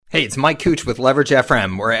Hey, it's Mike Cooch with Leverage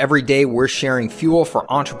FM, where every day we're sharing fuel for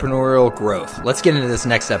entrepreneurial growth. Let's get into this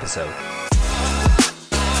next episode.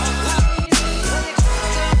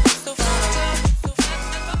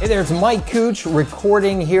 Hey there, it's Mike Cooch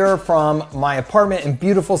recording here from my apartment in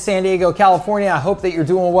beautiful San Diego, California. I hope that you're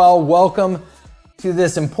doing well. Welcome to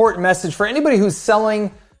this important message for anybody who's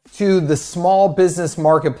selling to the small business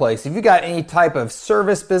marketplace. If you got any type of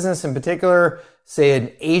service business in particular, say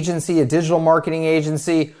an agency, a digital marketing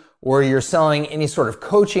agency, or you're selling any sort of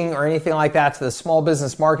coaching or anything like that to the small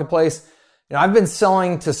business marketplace. I've been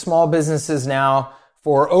selling to small businesses now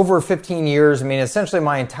for over 15 years. Essentially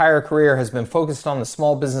my entire career has been focused on the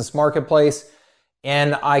small business marketplace,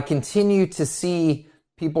 and I continue to see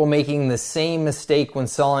people making the same mistake when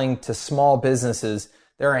selling to small businesses.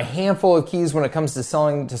 There are a handful of keys when it comes to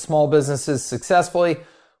selling to small businesses successfully.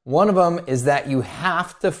 One of them is that you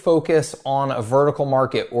have to focus on a vertical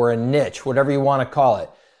market or a niche, whatever you want to call it.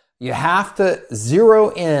 You have to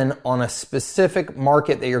zero in on a specific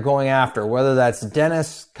market that you're going after, whether that's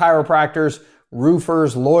dentists, chiropractors,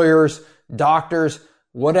 roofers, lawyers, doctors,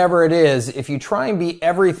 whatever it is. If you try and be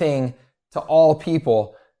everything to all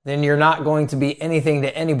people, then you're not going to be anything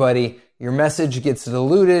to anybody. Your message gets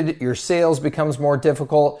diluted, your sales becomes more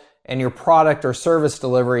difficult, and your product or service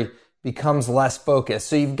delivery becomes less focused.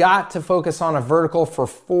 So you've got to focus on a vertical for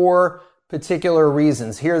 4 particular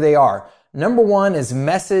reasons. Here they are. Number 1 is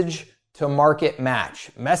message to market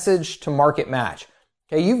match. Message to market match.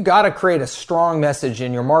 Okay, you've got to create a strong message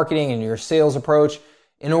in your marketing and your sales approach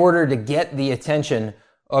in order to get the attention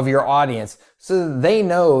of your audience so that they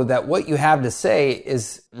know that what you have to say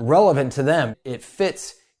is relevant to them. It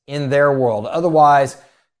fits in their world. Otherwise,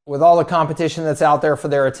 with all the competition that's out there for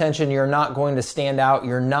their attention, you're not going to stand out.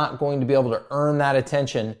 You're not going to be able to earn that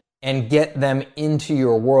attention and get them into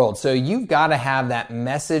your world. So you've got to have that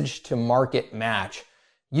message to market match.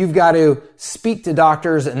 You've got to speak to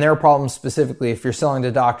doctors and their problems specifically if you're selling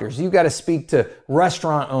to doctors. You've got to speak to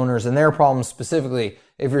restaurant owners and their problems specifically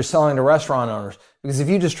if you're selling to restaurant owners. Because if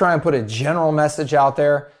you just try and put a general message out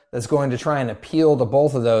there that's going to try and appeal to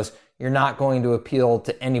both of those, you're not going to appeal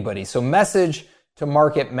to anybody. So message to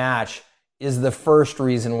market match is the first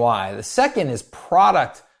reason why. The second is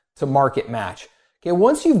product to market match. Okay,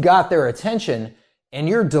 once you've got their attention and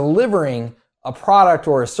you're delivering a product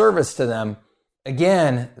or a service to them,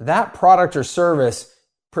 again, that product or service,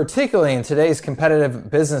 particularly in today's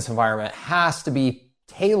competitive business environment, has to be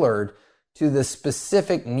tailored to the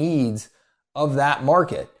specific needs of that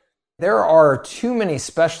market. There are too many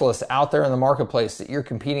specialists out there in the marketplace that you're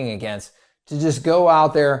competing against to just go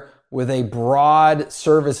out there with a broad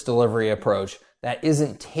service delivery approach that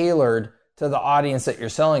isn't tailored to the audience that you're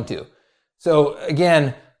selling to. So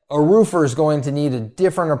again, a roofer is going to need a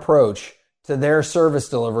different approach to their service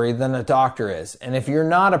delivery than a doctor is. And if you're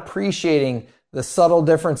not appreciating the subtle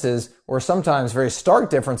differences or sometimes very stark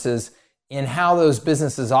differences in how those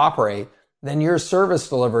businesses operate, then your service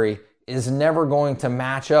delivery is never going to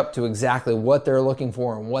match up to exactly what they're looking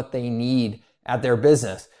for and what they need at their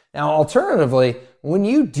business. Now, alternatively, when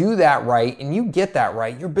you do that right and you get that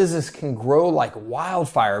right, your business can grow like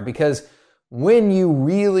wildfire, because when you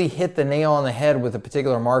really hit the nail on the head with a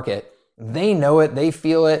particular market, they know it, they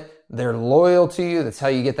feel it, they're loyal to you. That's how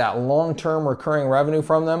you get that long-term recurring revenue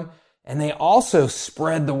from them. And they also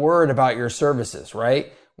spread the word about your services,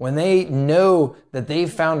 right? When they know that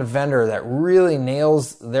they've found a vendor that really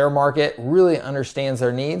nails their market, really understands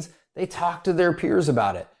their needs, they talk to their peers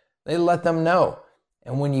about it. They let them know.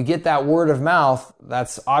 And when you get that word of mouth,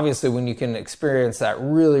 that's obviously when you can experience that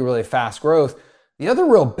really, really fast growth. The other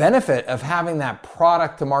real benefit of having that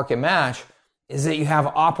product to market match is that you have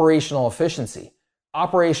operational efficiency.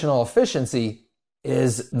 Operational efficiency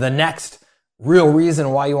is the next real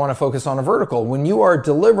reason why you want to focus on a vertical. When you are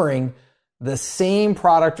delivering the same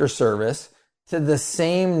product or service to the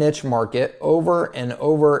same niche market over and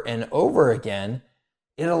over and over again,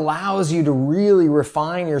 it allows you to really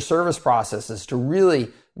refine your service processes, to really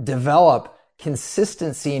develop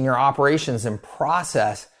consistency in your operations and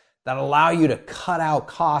process that allow you to cut out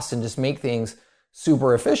costs and just make things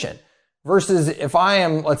super efficient. Versus if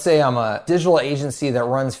let's say I'm a digital agency that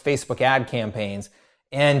runs Facebook ad campaigns,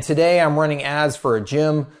 and today I'm running ads for a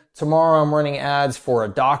gym, tomorrow I'm running ads for a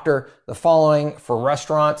doctor, the following for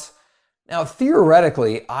restaurants. Now,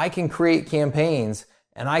 theoretically, I can create campaigns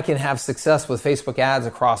and I can have success with Facebook ads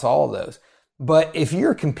across all of those. But if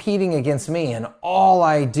you're competing against me and all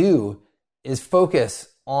I do is focus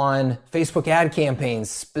on Facebook ad campaigns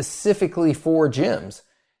specifically for gyms,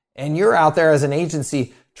 and you're out there as an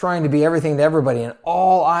agency trying to be everything to everybody, and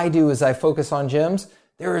all I do is I focus on gyms,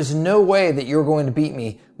 there is no way that you're going to beat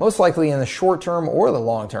me, most likely in the short term or the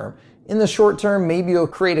long term. In the short term, maybe you'll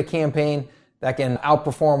create a campaign that can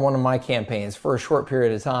outperform one of my campaigns for a short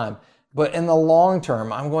period of time. But in the long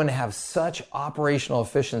term, I'm going to have such operational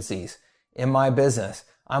efficiencies in my business.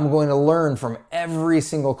 I'm going to learn from every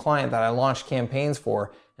single client that I launch campaigns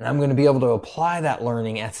for, and I'm going to be able to apply that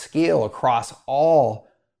learning at scale across all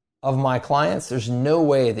of my clients. There's no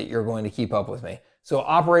way that you're going to keep up with me. So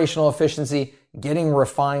operational efficiency, getting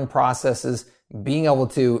refined processes, being able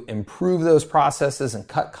to improve those processes and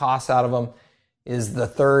cut costs out of them is the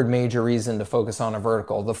third major reason to focus on a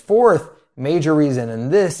vertical. The fourth major reason,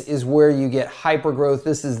 and this is where you get hypergrowth.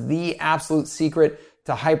 This is the absolute secret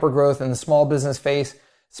to hypergrowth in the small business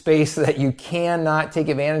space that you cannot take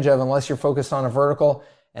advantage of unless you're focused on a vertical,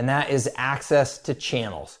 and that is access to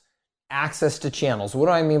channels. Access to channels. What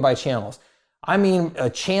do I mean by channels? I mean a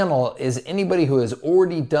channel is anybody who has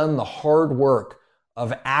already done the hard work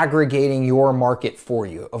of aggregating your market for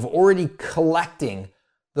you, of already collecting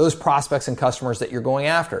those prospects and customers that you're going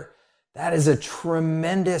after. That is a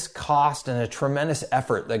tremendous cost and a tremendous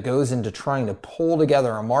effort that goes into trying to pull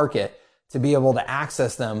together a market to be able to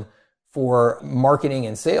access them for marketing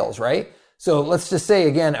and sales, right? So let's just say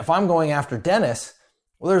again, if I'm going after dentists,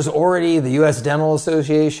 well, there's already the U.S. Dental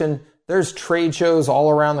Association. There's trade shows all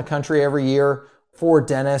around the country every year for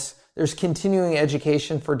dentists. There's continuing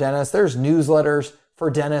education for dentists. There's newsletters for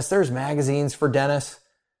dentists. There's magazines for dentists.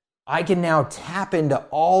 I can now tap into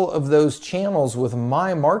all of those channels with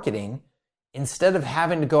my marketing instead of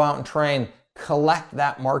having to go out and try and collect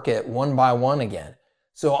that market one by one again.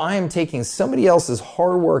 So I am taking somebody else's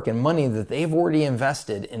hard work and money that they've already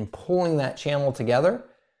invested in pulling that channel together,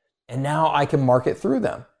 and now I can market through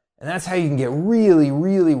them. And that's how you can get really,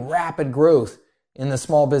 really rapid growth in the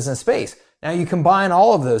small business space. Now you combine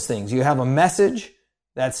all of those things. You have a message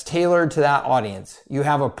that's tailored to that audience. You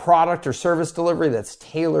have a product or service delivery that's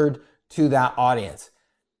tailored to that audience.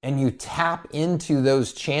 And you tap into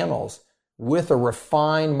those channels with a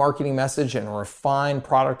refined marketing message and a refined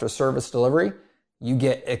product or service delivery, you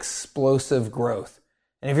get explosive growth.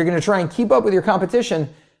 And if you're going to try and keep up with your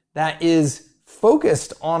competition that is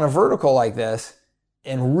focused on a vertical like this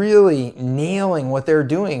and really nailing what they're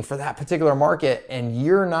doing for that particular market, and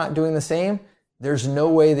you're not doing the same, there's no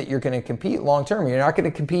way that you're going to compete long term. You're not going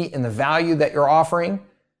to compete in the value that you're offering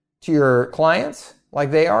to your clients like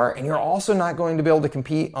they are, and you're also not going to be able to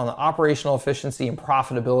compete on the operational efficiency and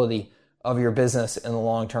profitability of your business in the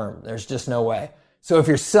long term. There's just no way. So if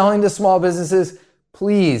you're selling to small businesses,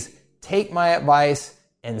 please take my advice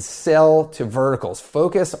and sell to verticals.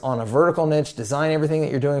 Focus on a vertical niche, design everything that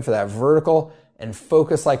you're doing for that vertical, and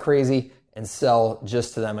focus like crazy and sell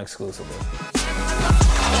just to them exclusively.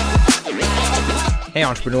 Hey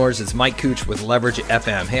entrepreneurs, it's Mike Cooch with Leverage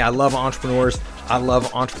FM. Hey, I love entrepreneurs. I love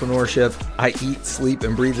entrepreneurship. I eat, sleep,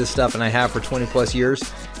 and breathe this stuff, and I have for 20 plus years.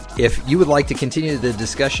 If you would like to continue the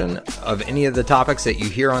discussion of any of the topics that you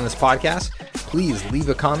hear on this podcast, please leave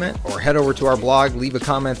a comment or head over to our blog, leave a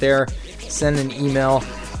comment there, send an email,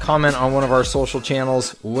 comment on one of our social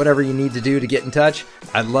channels, whatever you need to do to get in touch.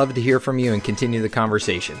 I'd love to hear from you and continue the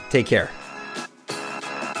conversation. Take care.